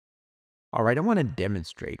All right, I want to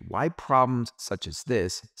demonstrate why problems such as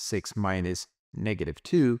this, 6 minus negative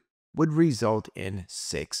 2, would result in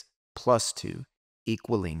 6 plus 2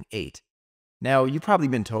 equaling 8. Now, you've probably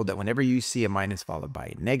been told that whenever you see a minus followed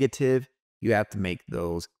by a negative, you have to make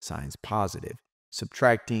those signs positive.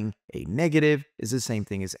 Subtracting a negative is the same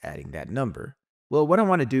thing as adding that number. Well, what I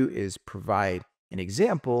want to do is provide an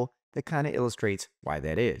example that kind of illustrates why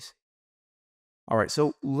that is. All right,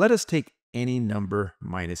 so let us take any number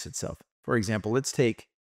minus itself. For example, let's take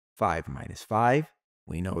 5 minus 5.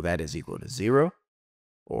 We know that is equal to 0.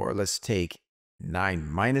 Or let's take 9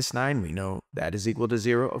 minus 9. We know that is equal to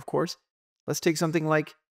 0, of course. Let's take something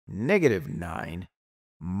like negative 9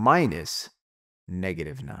 minus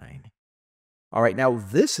negative 9. All right, now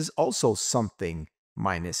this is also something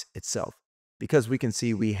minus itself because we can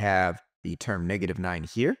see we have the term negative 9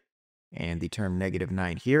 here and the term negative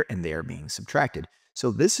 9 here, and they are being subtracted.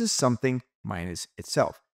 So this is something minus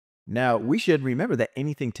itself. Now, we should remember that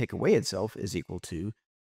anything take away itself is equal to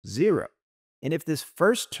 0. And if this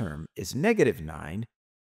first term is negative 9,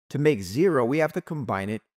 to make 0, we have to combine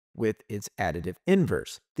it with its additive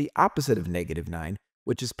inverse, the opposite of negative 9,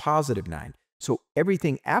 which is positive 9. So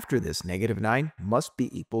everything after this negative 9 must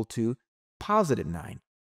be equal to positive 9.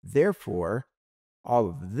 Therefore, all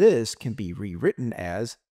of this can be rewritten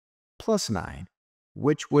as plus 9,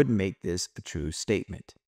 which would make this a true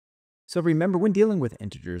statement. So remember, when dealing with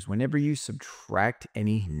integers, whenever you subtract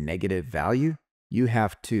any negative value, you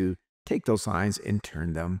have to take those signs and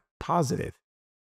turn them positive.